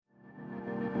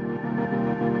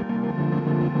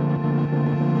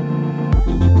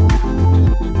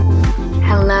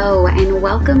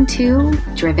Welcome to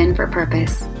Driven for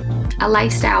Purpose, a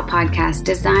lifestyle podcast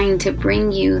designed to bring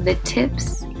you the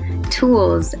tips,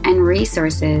 tools, and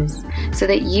resources so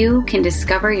that you can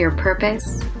discover your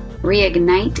purpose,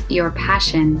 reignite your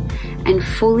passion, and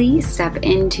fully step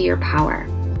into your power.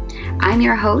 I'm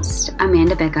your host,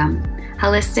 Amanda Bickham,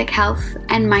 holistic health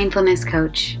and mindfulness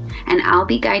coach, and I'll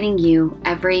be guiding you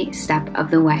every step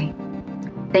of the way.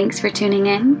 Thanks for tuning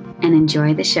in and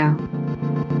enjoy the show.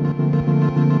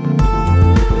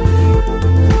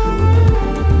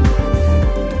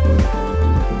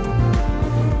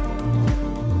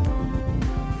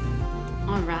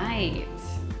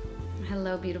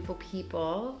 Hello, beautiful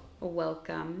people.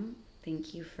 Welcome.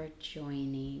 Thank you for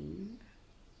joining.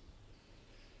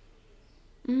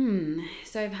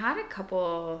 So I've had a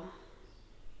couple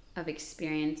of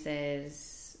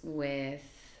experiences with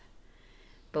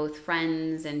both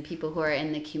friends and people who are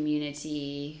in the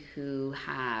community who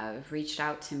have reached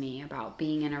out to me about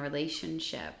being in a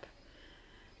relationship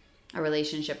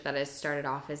that has started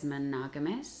off as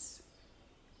monogamous,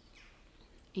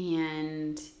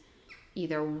 and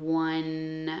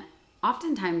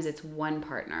oftentimes it's one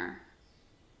partner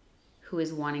who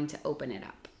is wanting to open it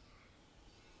up.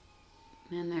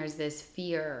 And there's this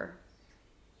fear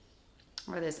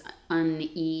or this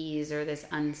unease or this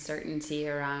uncertainty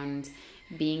around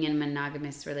being in a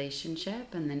monogamous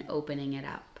relationship and then opening it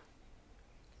up.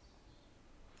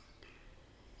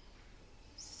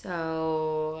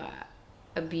 So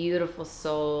a beautiful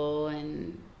soul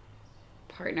and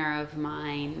partner of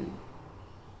mine,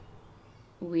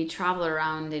 we travel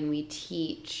around and we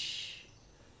teach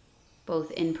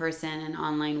both in-person and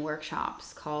online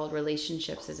workshops called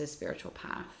Relationships as a Spiritual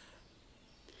Path.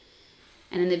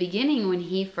 And in the beginning, when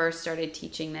he first started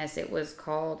teaching this, it was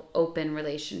called Open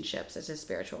Relationships as a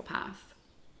Spiritual Path.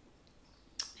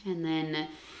 And then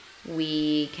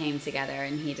we came together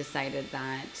and he decided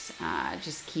that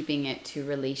just keeping it to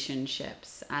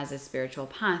relationships as a spiritual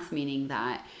path, meaning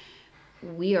that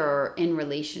we are in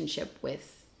relationship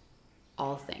with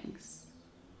all things.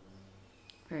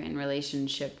 We're in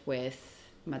relationship with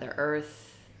Mother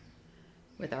Earth,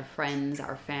 with our friends,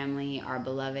 our family, our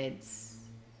beloveds.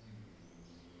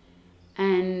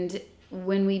 And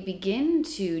when we begin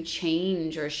to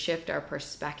change or shift our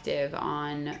perspective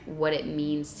on what it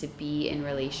means to be in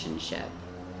relationship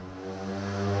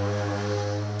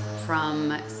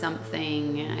from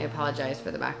something, I apologize for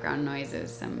the background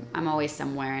noises. I'm always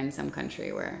somewhere in some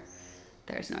country where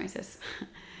there's noises.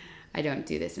 I don't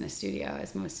do this in a studio,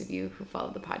 as most of you who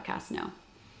follow the podcast know.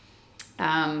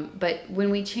 But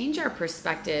when we change our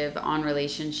perspective on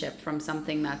relationship from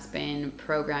something that's been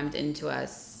programmed into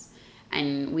us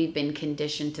and we've been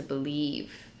conditioned to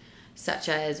believe, such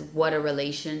as what a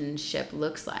relationship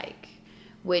looks like,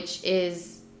 which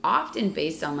is often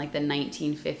based on like the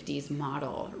 1950s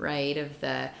model, right? Of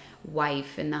the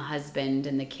wife and the husband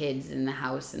and the kids and the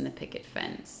house and the picket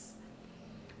fence.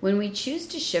 When we choose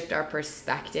to shift our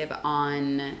perspective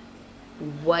on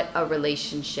what a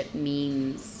relationship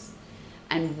means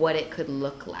and what it could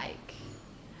look like,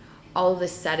 all of a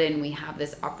sudden we have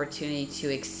this opportunity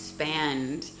to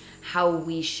expand how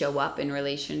we show up in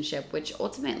relationship, which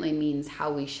ultimately means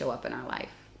how we show up in our life.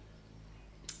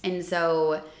 And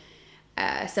so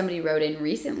somebody wrote in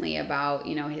recently about,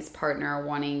 his partner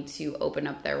wanting to open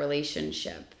up their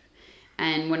relationship.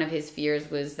 And one of his fears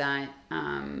was that,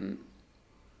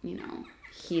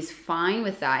 he's fine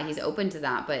with that. He's open to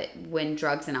that. But when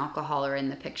drugs and alcohol are in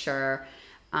the picture,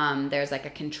 there's like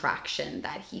a contraction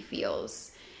that he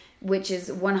feels, which is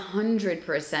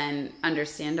 100%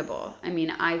 understandable. I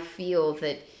mean, I feel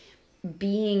that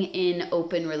being in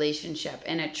open relationship,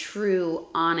 in a true,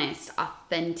 honest,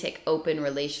 authentic, open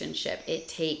relationship, it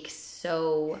takes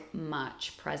so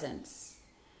much presence.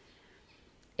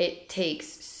 It takes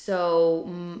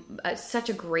such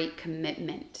a great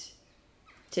commitment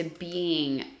to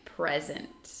being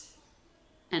present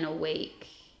and awake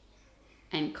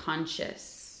and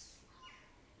conscious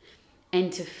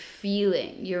and to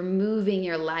feeling. You're moving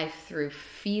your life through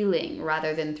feeling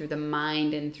rather than through the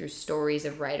mind and through stories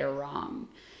of right or wrong.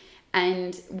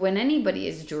 And when anybody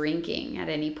is drinking at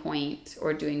any point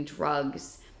or doing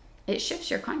drugs, it shifts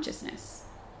your consciousness.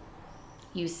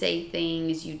 You say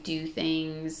things, you do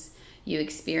things, you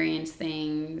experience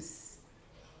things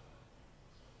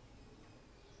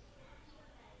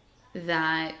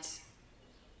that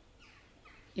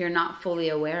you're not fully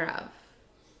aware of.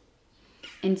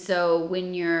 And so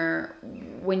when you're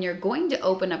going to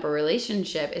open up a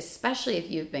relationship, especially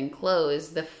if you've been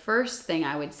closed, the first thing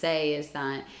I would say is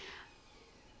that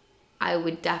I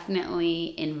would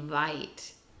definitely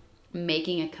invite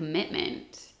making a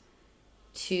commitment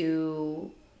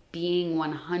to being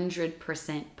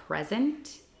 100%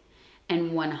 present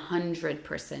and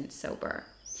 100% sober.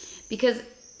 Because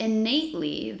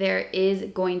innately there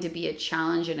is going to be a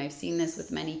challenge, and I've seen this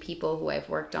with many people who I've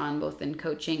worked on both in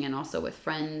coaching and also with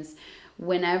friends.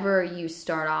 Whenever you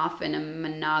start off in a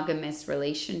monogamous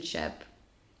relationship,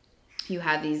 you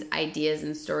have these ideas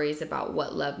and stories about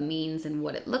what love means and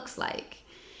what it looks like.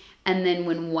 And then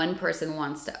when one person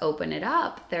wants to open it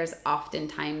up, there's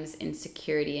oftentimes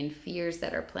insecurity and fears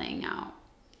that are playing out.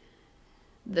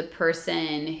 The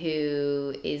person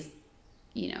who is,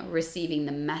 receiving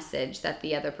the message that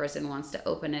the other person wants to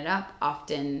open it up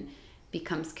often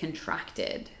becomes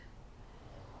contracted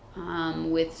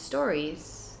with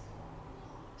stories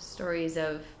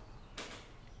of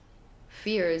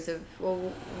fears of,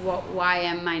 why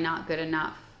am I not good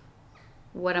enough?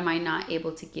 What am I not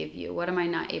able to give you? What am I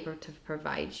not able to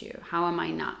provide you? How am I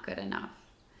not good enough?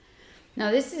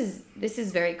 Now, this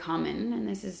is very common, and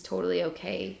this is totally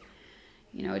okay.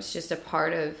 It's just a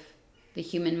part of the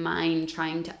human mind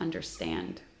trying to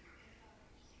understand.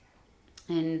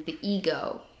 And the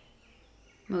ego,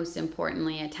 most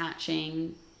importantly,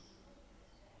 attaching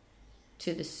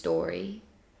to the story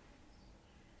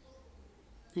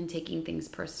and taking things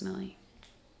personally.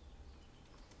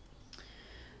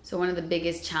 So one of the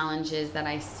biggest challenges that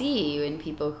I see in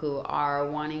people who are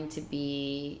wanting to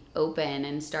be open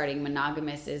and starting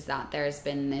monogamous is that there's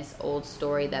been this old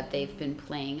story that they've been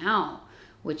playing out,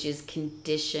 which is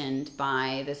conditioned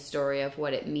by the story of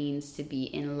what it means to be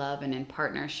in love and in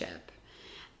partnership.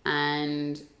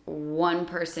 And one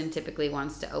person typically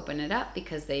wants to open it up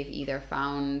because they've either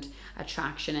found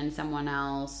attraction in someone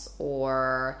else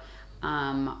or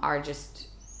are just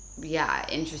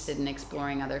interested in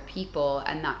exploring other people,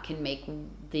 and that can make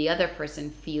the other person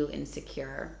feel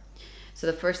insecure. So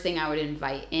the first thing I would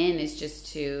invite in is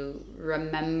just to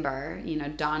remember,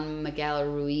 Don Miguel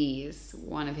Ruiz,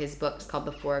 one of his books called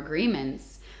The Four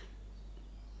Agreements,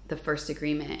 the first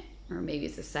agreement, or maybe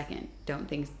it's the second, don't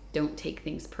take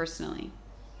things personally.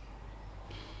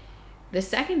 The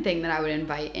second thing that I would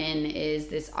invite in is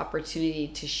this opportunity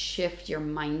to shift your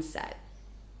mindset.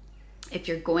 If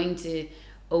you're going to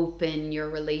open your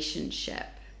relationship,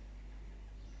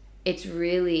 it's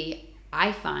really,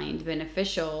 I find,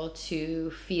 beneficial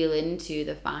to feel into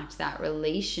the fact that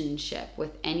relationship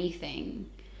with anything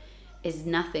is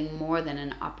nothing more than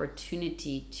an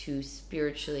opportunity to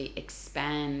spiritually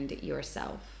expand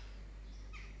yourself,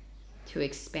 to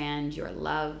expand your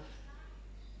love,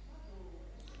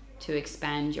 to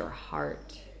expand your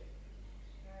heart,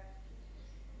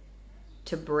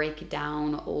 to break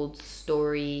down old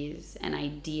stories and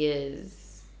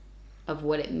ideas of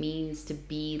what it means to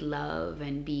be love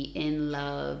and be in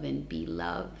love and be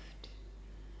loved.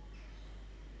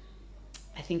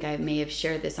 I think I may have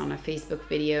shared this on a Facebook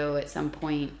video at some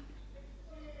point,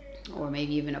 or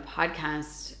maybe even a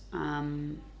podcast.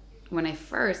 When I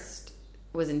first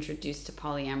was introduced to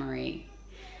polyamory,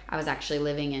 I was actually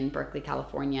living in Berkeley,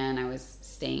 California, and I was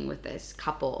staying with this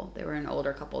couple. They were an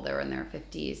older couple. They were in their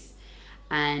 50s.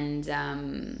 And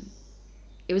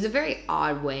it was a very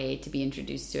odd way to be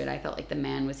introduced to it. I felt like the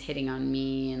man was hitting on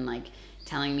me and like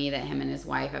telling me that him and his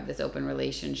wife have this open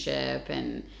relationship,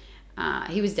 and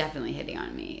he was definitely hitting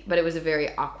on me. But it was a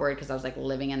very awkward because I was like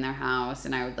living in their house,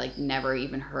 and I would like never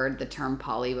even heard the term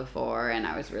poly before, and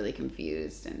I was really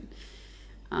confused. And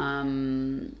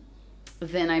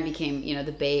then I became,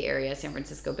 the Bay Area, San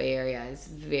Francisco Bay Area is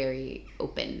very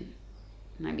open,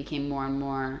 and I became more and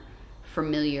more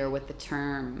familiar with the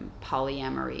term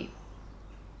polyamory,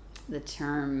 the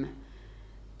term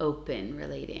open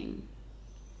relating.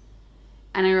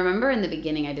 And I remember in the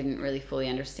beginning I didn't really fully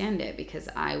understand it because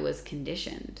I was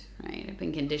conditioned, right? I've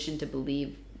been conditioned to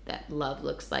believe that love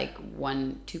looks like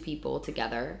two people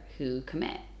together who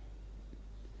commit.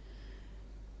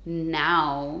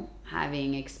 Now,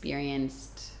 having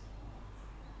experienced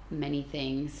many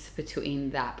things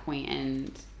between that point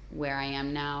and where I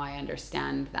am now, I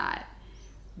understand that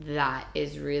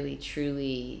is really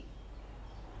truly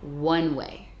one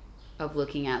way of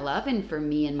looking at love. And for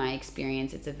me, in my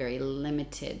experience, it's a very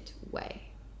limited way.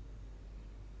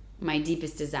 My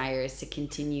deepest desire is to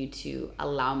continue to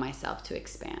allow myself to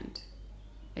expand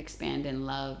in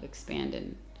love, expand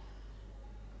in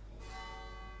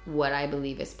what I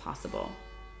believe is possible.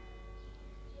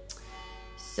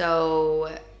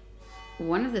 So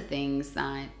one of the things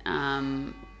that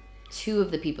two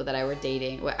of the people that I was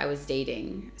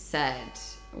dating said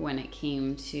when it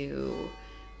came to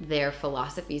their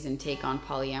philosophies and take on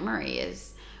polyamory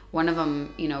is, one of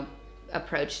them,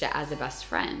 approached it as a best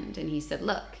friend. And he said,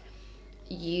 look,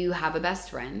 you have a best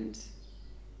friend,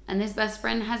 and this best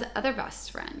friend has other best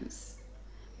friends.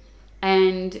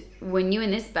 And when you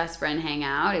and this best friend hang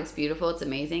out, it's beautiful, it's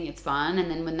amazing, it's fun.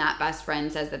 And then when that best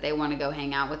friend says that they want to go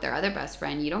hang out with their other best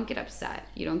friend, you don't get upset.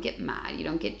 You don't get mad. You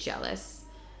don't get jealous.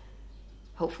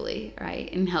 Hopefully, right?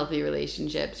 In healthy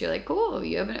relationships, you're like, cool,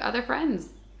 you have other friends.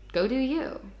 Go do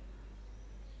you.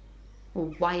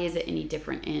 Well, why is it any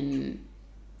different in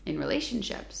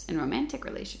relationships, in romantic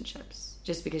relationships?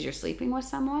 Just because you're sleeping with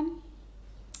someone?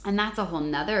 And that's a whole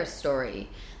nother story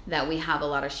that we have a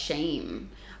lot of shame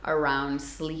around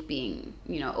sleeping,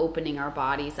 opening our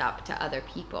bodies up to other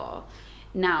people.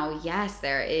 Now, yes,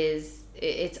 there's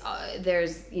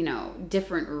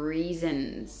different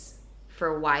reasons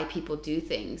for why people do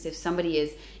things. If somebody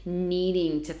is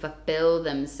needing to fulfill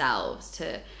themselves,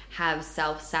 to have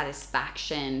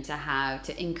self-satisfaction,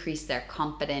 to increase their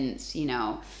confidence,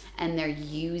 and they're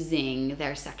using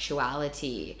their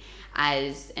sexuality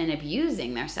and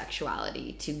abusing their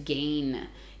sexuality to gain,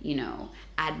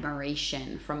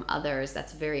 admiration from others,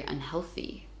 that's very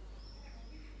unhealthy.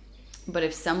 But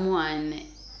if someone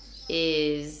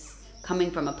is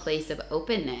coming from a place of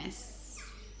openness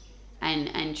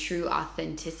and true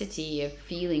authenticity, of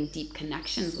feeling deep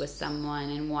connections with someone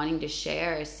and wanting to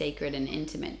share a sacred and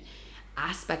intimate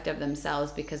aspect of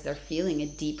themselves because they're feeling a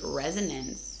deep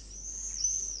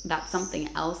resonance, that's something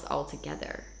else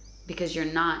altogether. Because you're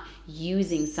not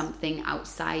using something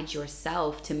outside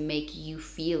yourself to make you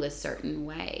feel a certain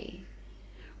way.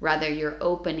 Rather, you're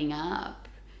opening up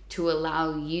to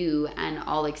allow you and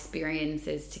all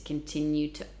experiences to continue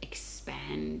to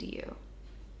expand you.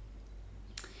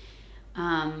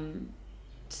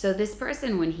 So this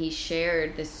person, when he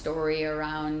shared this story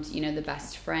around, the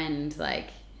best friend, it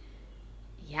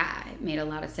made a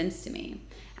lot of sense to me.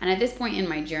 And at this point in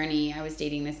my journey, I was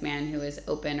dating this man who was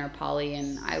open or poly,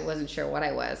 and I wasn't sure what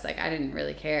I was. I didn't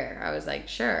really care. I was like,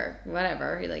 sure,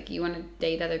 whatever. You want to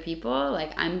date other people?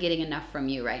 I'm getting enough from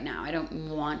you right now. I don't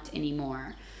want any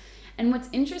more. And what's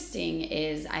interesting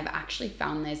is I've actually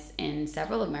found this in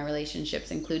several of my relationships,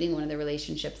 including one of the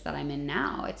relationships that I'm in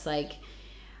now. It's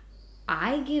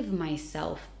I give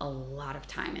myself a lot of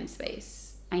time and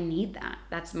space. I need that.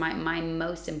 That's my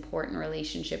most important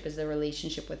relationship, is the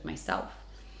relationship with myself.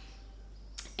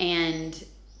 And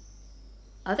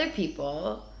other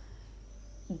people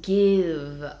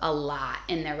give a lot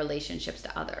in their relationships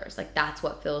to others. That's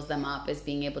what fills them up, is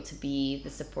being able to be the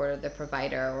supporter, the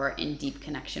provider, or in deep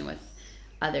connection with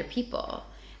other people.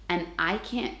 And I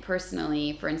can't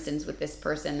personally, for instance, with this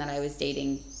person that I was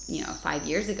dating, 5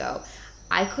 years ago,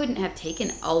 I couldn't have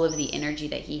taken all of the energy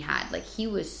that he had. He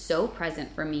was so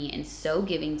present for me and so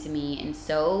giving to me and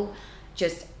so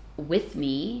just with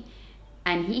me.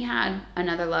 And he had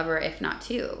another lover, if not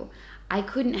two.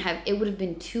 It would have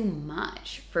been too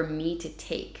much for me to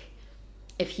take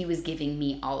if he was giving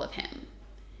me all of him.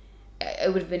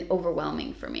 It would have been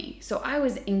overwhelming for me. So I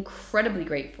was incredibly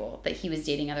grateful that he was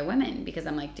dating other women, because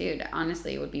I'm like, dude,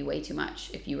 honestly, it would be way too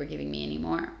much if you were giving me any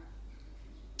more.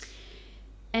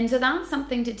 And so that's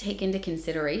something to take into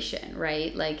consideration,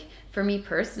 right? For me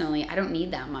personally, I don't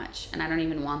need that much, and I don't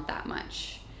even want that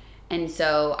much. And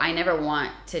so I never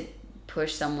want to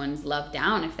push someone's love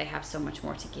down if they have so much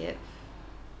more to give.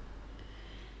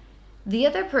 The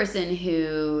other person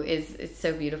who is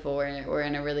so beautiful, we're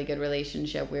in a really good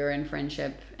relationship. We were in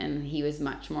friendship, and he was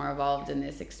much more involved in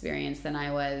this experience than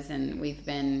I was. And we've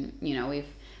been,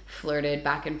 we've flirted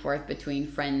back and forth between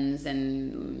friends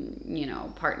and,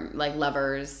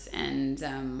 lovers. And,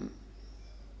 I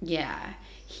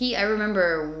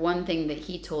remember one thing that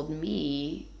he told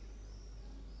me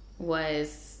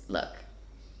was, look,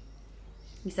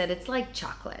 he said, it's like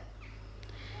chocolate.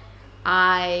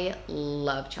 I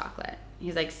love chocolate.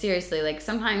 He's like, seriously,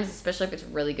 sometimes, especially if it's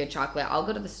really good chocolate, I'll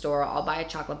go to the store, I'll buy a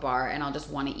chocolate bar, and I'll just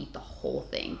want to eat the whole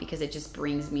thing, because it just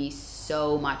brings me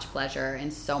so much pleasure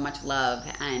and so much love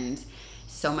and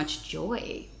so much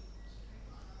joy.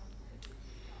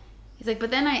 He's like,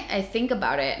 but then I think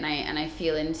about it, and I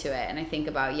feel into it, and I think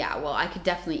about, I could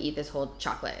definitely eat this whole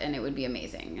chocolate and it would be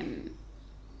amazing.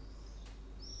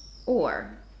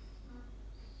 Or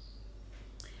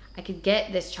I could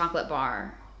get this chocolate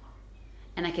bar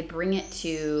and I could bring it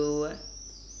to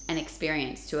an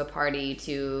experience, to a party,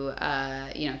 to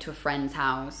to a friend's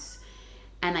house,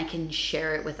 and I can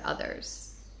share it with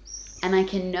others. And I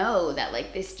can know that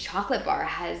this chocolate bar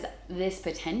has this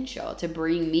potential to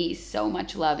bring me so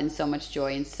much love and so much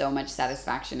joy and so much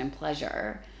satisfaction and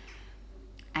pleasure.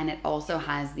 And it also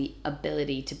has the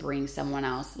ability to bring someone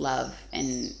else love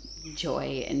and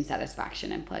joy and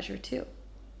satisfaction and pleasure too.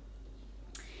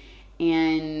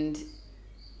 And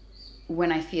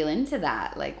when I feel into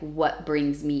that, what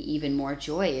brings me even more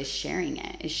joy is sharing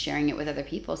it with other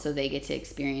people, so they get to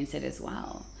experience it as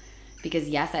well. Because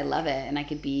yes, I love it and it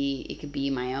could be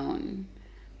my own.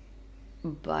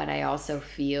 But I also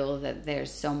feel that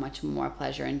there's so much more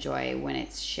pleasure and joy when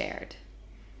it's shared.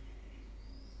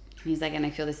 And he's like, and I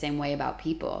feel the same way about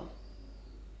people.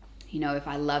 You know, if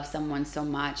I love someone so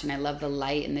much and I love the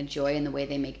light and the joy and the way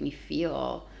they make me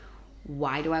feel,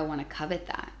 why do I want to covet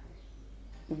that?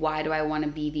 Why do I want to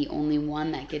be the only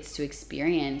one that gets to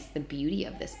experience the beauty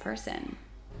of this person?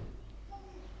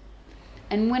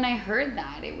 And when I heard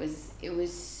that, it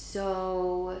was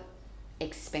so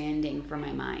expanding for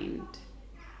my mind.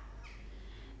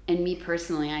 And me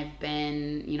personally, I've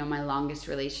been, you know, my longest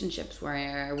relationships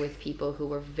were with people who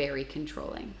were very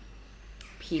controlling.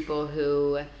 People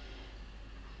who,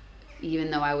 even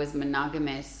though I was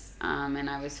monogamous and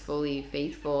I was fully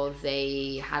faithful,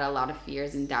 they had a lot of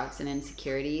fears and doubts and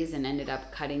insecurities and ended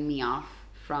up cutting me off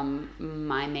from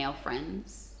my male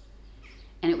friends.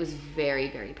 And it was very,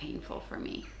 very painful for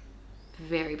me.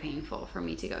 Very painful for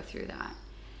me to go through that.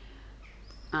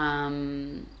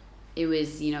 It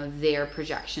was, you know, their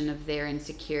projection of their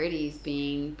insecurities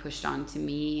being pushed onto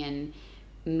me and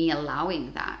me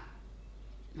allowing that,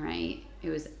 right? It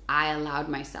was, I allowed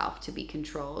myself to be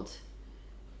controlled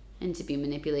and to be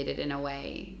manipulated in a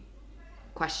way,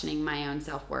 questioning my own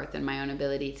self-worth and my own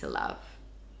ability to love.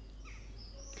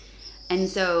 And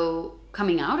so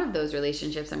coming out of those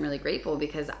relationships, I'm really grateful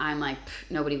because I'm like,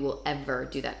 nobody will ever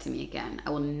do that to me again.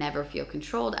 I will never feel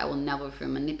controlled. I will never feel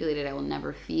manipulated. I will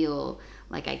never feel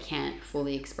like I can't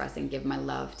fully express and give my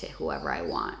love to whoever I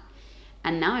want.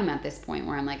 And now I'm at this point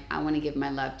where I'm like, I want to give my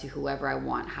love to whoever I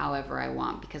want, however I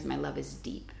want, because my love is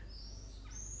deep.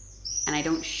 And I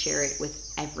don't share it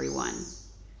with everyone,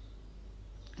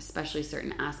 especially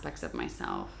certain aspects of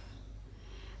myself.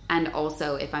 And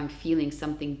also, if I'm feeling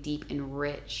something deep and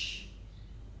rich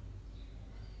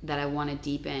that I want to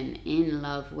deepen in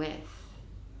love with,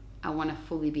 I want to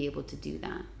fully be able to do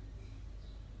that.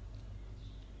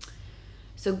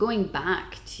 So going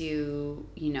back to,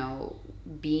 you know,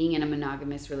 being in a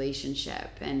monogamous relationship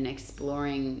and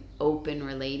exploring open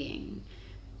relating,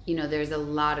 you know, there's a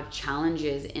lot of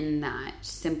challenges in that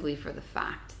simply for the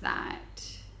fact that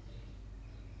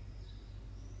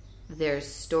there's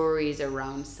stories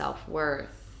around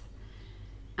self-worth.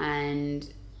 And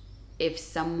if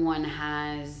someone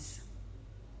has,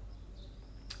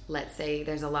 let's say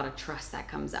there's a lot of trust that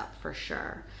comes up for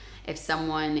sure. If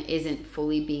someone isn't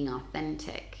fully being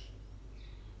authentic,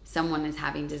 someone is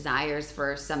having desires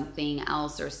for something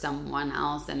else or someone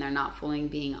else, and they're not fully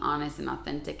being honest and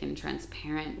authentic and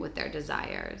transparent with their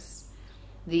desires,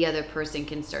 the other person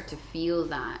can start to feel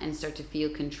that and start to feel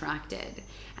contracted.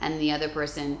 And the other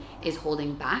person is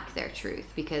holding back their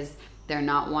truth because they're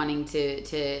not wanting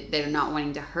they're not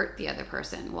wanting to hurt the other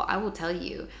person. Well, I will tell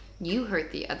you, you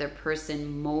hurt the other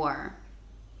person more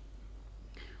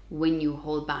when you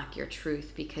hold back your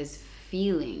truth, because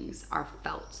feelings are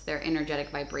felt. They're energetic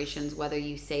vibrations, whether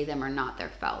you say them or not, they're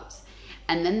felt.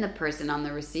 And then the person on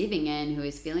the receiving end who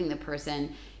is feeling the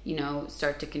person, you know,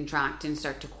 start to contract and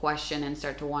start to question and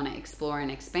start to want to explore and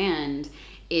expand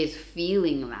is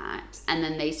feeling that. And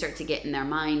then they start to get in their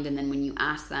mind. And then when you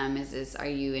ask them, are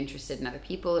you interested in other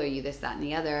people? Are you this, that, and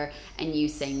the other? And you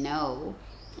say no.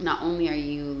 Not only are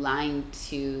you lying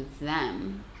to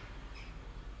them,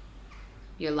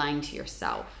 you're lying to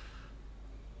yourself.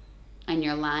 And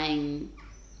you're lying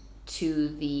to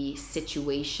the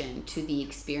situation, to the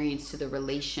experience, to the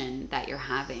relation that you're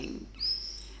having.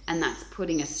 And that's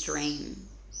putting a strain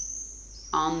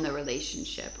on the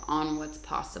relationship, on what's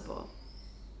possible,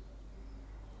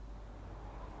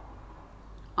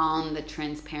 on the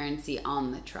transparency,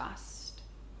 on the trust.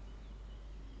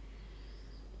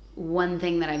 One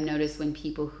thing that I've noticed when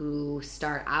people who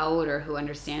start out or who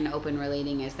understand open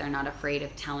relating is they're not afraid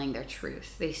of telling their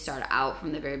truth. They start out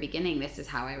from the very beginning. This is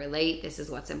how I relate. This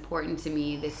is what's important to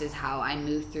me. This is how I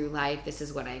move through life. This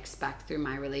is what I expect through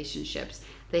my relationships.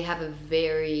 They have a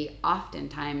very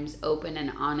oftentimes open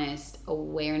and honest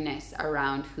awareness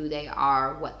around who they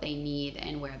are, what they need,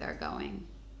 and where they're going.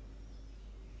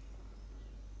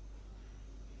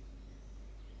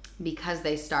 Because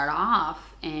they start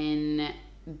off in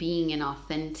being an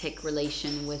authentic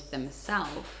relation with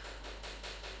themselves,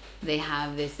 they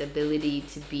have this ability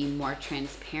to be more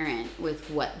transparent with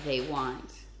what they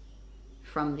want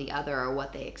from the other or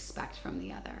what they expect from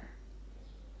the other.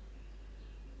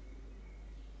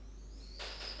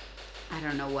 I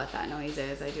don't know what that noise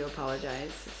is. I do apologize.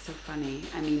 It's so funny.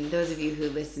 I mean, those of you who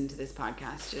listen to this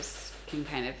podcast just can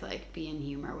kind of like be in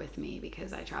humor with me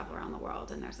because I travel around the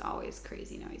world and there's always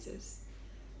crazy noises.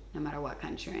 No matter what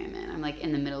country I'm in. I'm like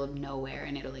in the middle of nowhere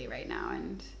in Italy right now.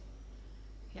 And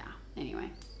yeah, anyway.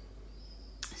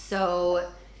 So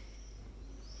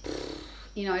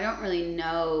I don't really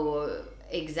know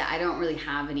I don't really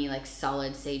have any like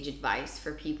solid sage advice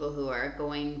for people who are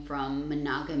going from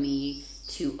monogamy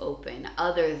to open,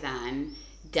 other than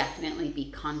definitely be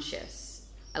conscious.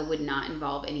 I would not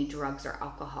involve any drugs or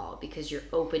alcohol, because you're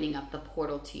opening up the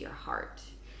portal to your heart.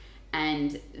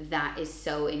 And that is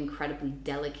so incredibly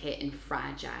delicate and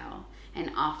fragile,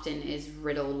 and often is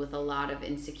riddled with a lot of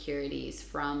insecurities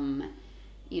from,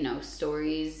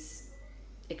 stories,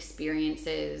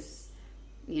 experiences,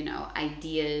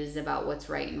 ideas about what's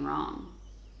right and wrong.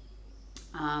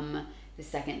 The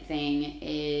second thing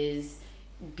is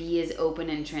be as open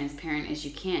and transparent as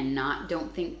you can.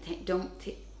 Don't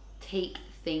take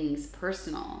things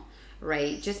personal,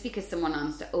 right? Just because someone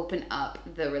wants to open up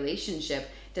the relationship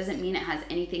doesn't mean it has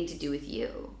anything to do with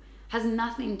you. Has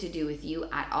nothing to do with you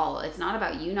at all. It's not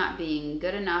about you not being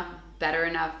good enough, better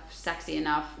enough, sexy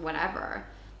enough, whatever.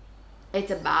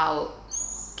 It's about,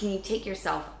 can you take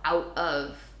yourself out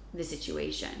of the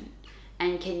situation?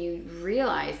 And can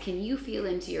you feel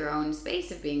into your own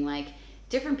space of being like,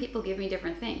 different people give me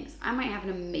different things. I might have an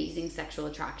amazing sexual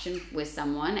attraction with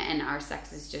someone and our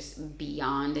sex is just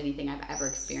beyond anything I've ever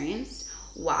experienced,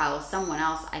 while someone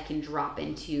else I can drop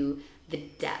into the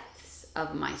depths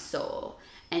of my soul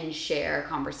and share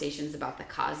conversations about the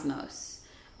cosmos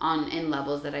in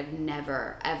levels that I've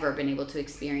never ever been able to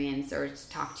experience or to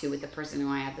talk to with the person who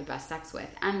I have the best sex with.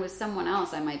 And with someone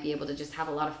else I might be able to just have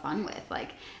a lot of fun with,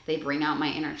 like they bring out my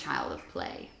inner child of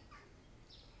play.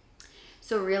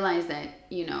 So realize that,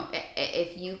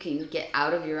 if you can get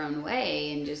out of your own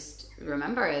way, and just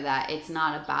remember that it's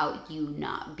not about you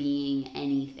not being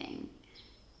anything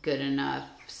good enough,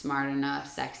 smart enough,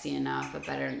 sexy enough,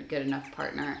 good enough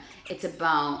partner. It's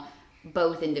about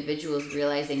both individuals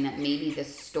realizing that maybe the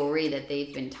story that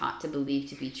they've been taught to believe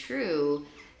to be true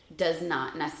does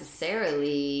not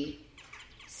necessarily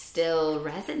still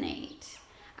resonate.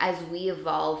 As we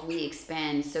evolve, we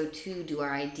expand, so too do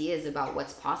our ideas about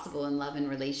what's possible in love and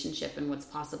relationship and what's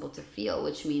possible to feel,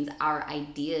 which means our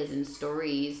ideas and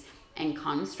stories and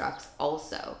constructs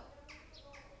also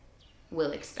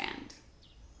will expand.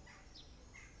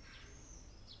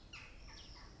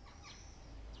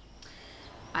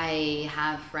 I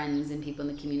have friends and people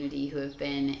in the community who have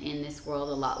been in this world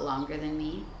a lot longer than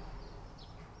me,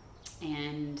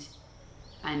 and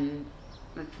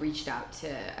I've reached out to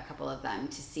a couple of them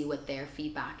to see what their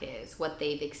feedback is, what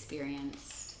they've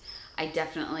experienced. I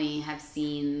definitely have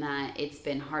seen that it's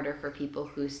been harder for people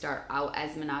who start out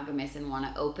as monogamous and want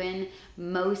to open,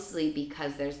 mostly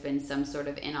because there's been some sort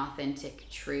of inauthentic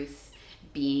truth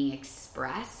being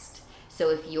expressed. So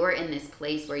if you're in this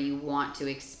place where you want to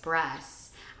express,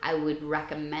 I would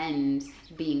recommend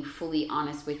being fully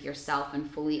honest with yourself and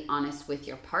fully honest with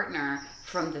your partner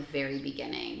from the very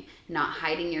beginning. Not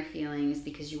hiding your feelings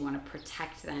because you want to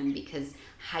protect them, because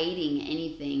hiding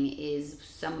anything is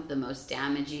some of the most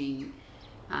damaging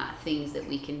things that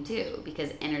we can do,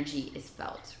 because energy is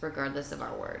felt regardless of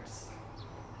our words.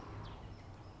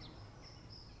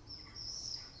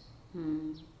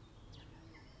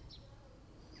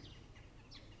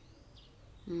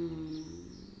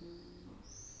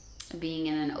 Being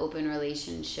in an open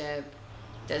relationship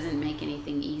doesn't make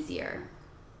anything easier.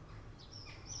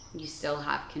 You still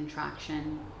have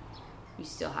contraction. You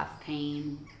still have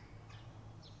pain.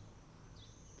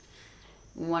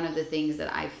 One of the things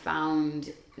that I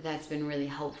found that's been really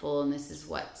helpful, and this is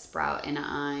what Sprout and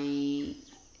I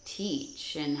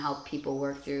teach and help people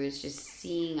work through, is just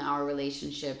seeing our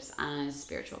relationships as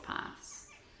spiritual paths.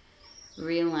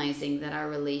 Realizing that our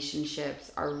relationships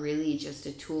are really just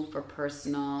a tool for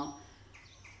personal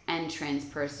and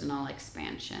transpersonal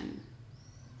expansion.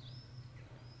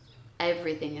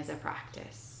 Everything is a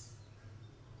practice.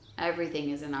 Everything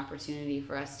is an opportunity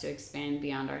for us to expand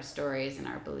beyond our stories and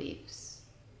our beliefs.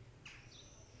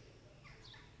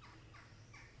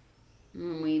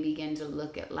 When we begin to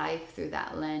look at life through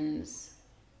that lens,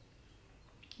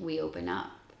 we open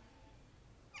up.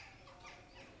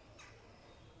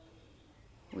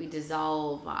 We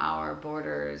dissolve our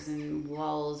borders and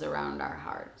walls around our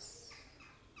hearts.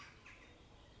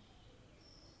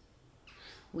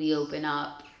 We open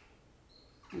up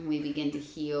and we begin to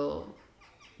heal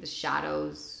the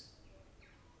shadows.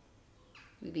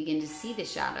 We begin to see the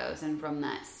shadows, and from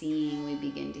that seeing, we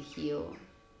begin to heal.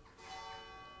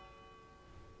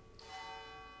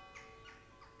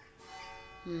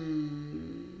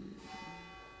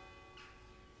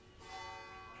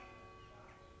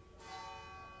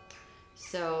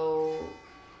 So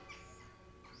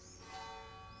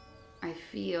I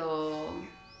feel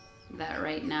that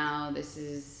right now this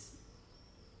is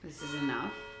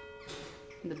enough.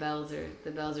 The bells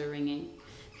are ringing.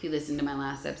 If you listen to my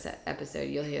last episode,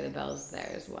 you'll hear the bells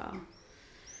there as well.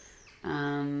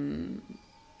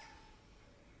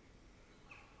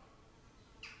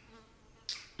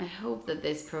 I hope that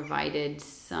this provided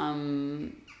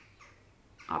some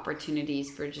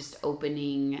opportunities for just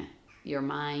opening your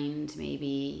mind,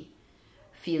 maybe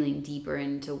feeling deeper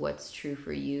into what's true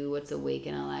for you, what's awake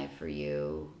and alive for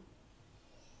you.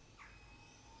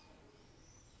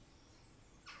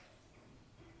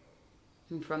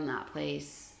 And from that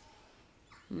place,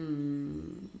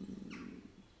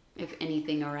 if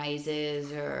anything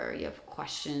arises, or you have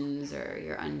questions, or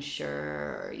you're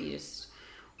unsure, or you just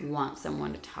want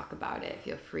someone to talk about it,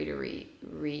 feel free to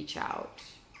reach out,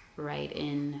 write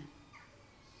in.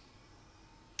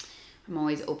 I'm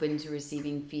always open to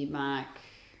receiving feedback,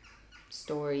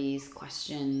 stories,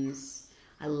 questions.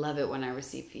 I love it when I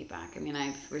receive feedback. I mean,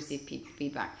 I've received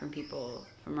feedback from people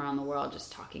from around the world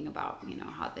just talking about,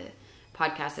 how the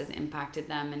podcast has impacted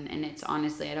them. And it's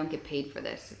honestly, I don't get paid for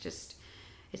this.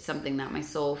 It's something that my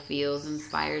soul feels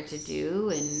inspired to do.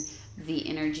 And the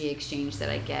energy exchange that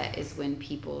I get is when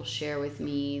people share with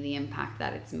me the impact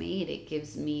that it's made. It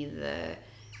gives me the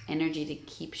energy to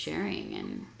keep sharing.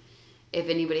 And if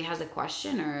anybody has a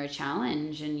question or a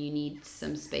challenge and you need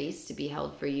some space to be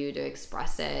held for you to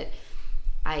express it,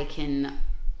 I can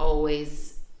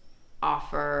always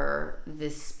offer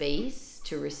this space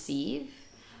to receive.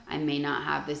 I may not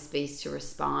have this space to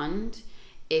respond.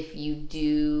 If you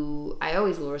do, I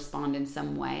always will respond in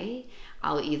some way.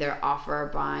 I'll either offer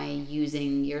by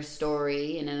using your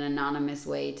story in an anonymous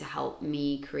way to help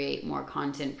me create more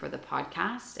content for the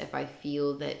podcast if I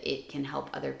feel that it can help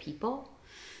other people,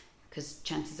 because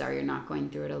chances are you're not going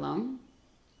through it alone.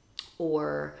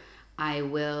 Or I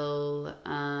will,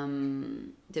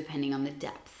 depending on the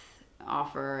depth,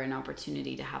 offer an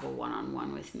opportunity to have a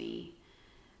one-on-one with me.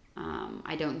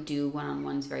 I don't do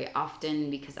one-on-ones very often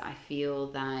because I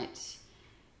feel that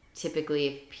typically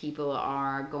if people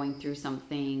are going through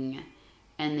something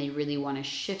and they really want to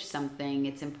shift something,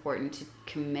 it's important to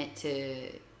commit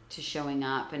to showing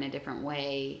up in a different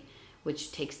way,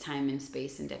 which takes time and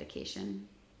space and dedication.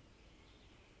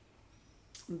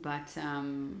 But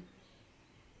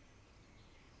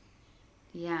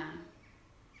yeah,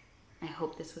 I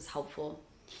hope this was helpful.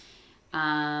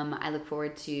 I look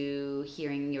forward to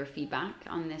hearing your feedback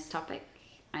on this topic.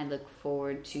 I look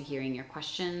forward to hearing your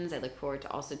questions. I look forward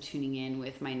to also tuning in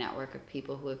with my network of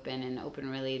people who have been in open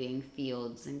relating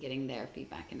fields and getting their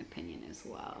feedback and opinion as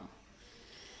well.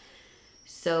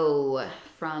 So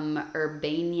from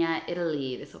Urbania,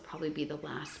 Italy, this will probably be the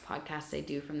last podcast I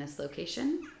do from this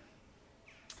location.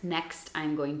 Next,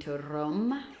 I'm going to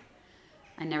Rome.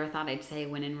 I never thought I'd say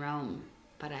when in Rome,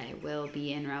 but I will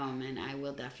be in Rome, and I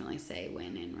will definitely say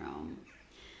when in Rome.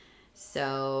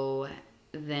 So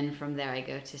then from there I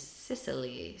go to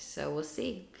Sicily. So we'll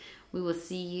see. We will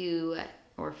see you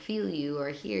or feel you or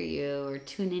hear you or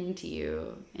tune into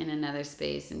you in another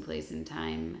space and place and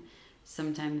time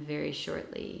sometime very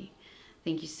shortly.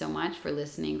 Thank you so much for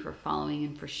listening, for following,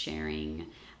 and for sharing.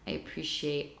 I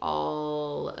appreciate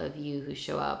all of you who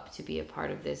show up to be a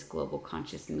part of this global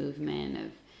conscious movement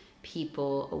of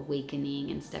people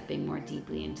awakening and stepping more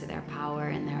deeply into their power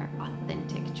and their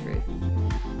authentic truth.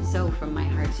 So from my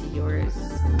heart to yours,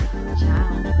 ciao.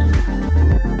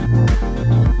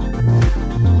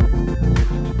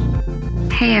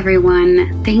 Hey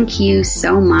everyone, thank you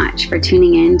so much for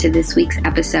tuning in to this week's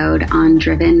episode on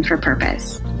Driven for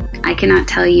Purpose. I cannot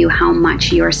tell you how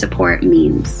much your support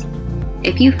means.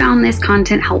 If you found this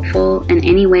content helpful in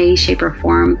any way, shape, or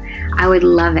form, I would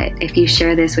love it if you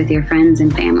share this with your friends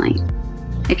and family.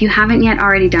 If you haven't yet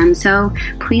already done so,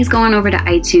 please go on over to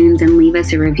iTunes and leave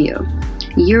us a review.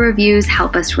 Your reviews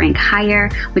help us rank higher,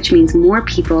 which means more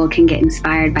people can get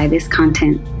inspired by this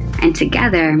content, and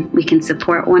together we can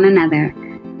support one another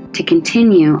to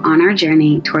continue on our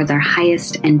journey towards our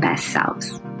highest and best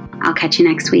selves. I'll catch you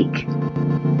next week.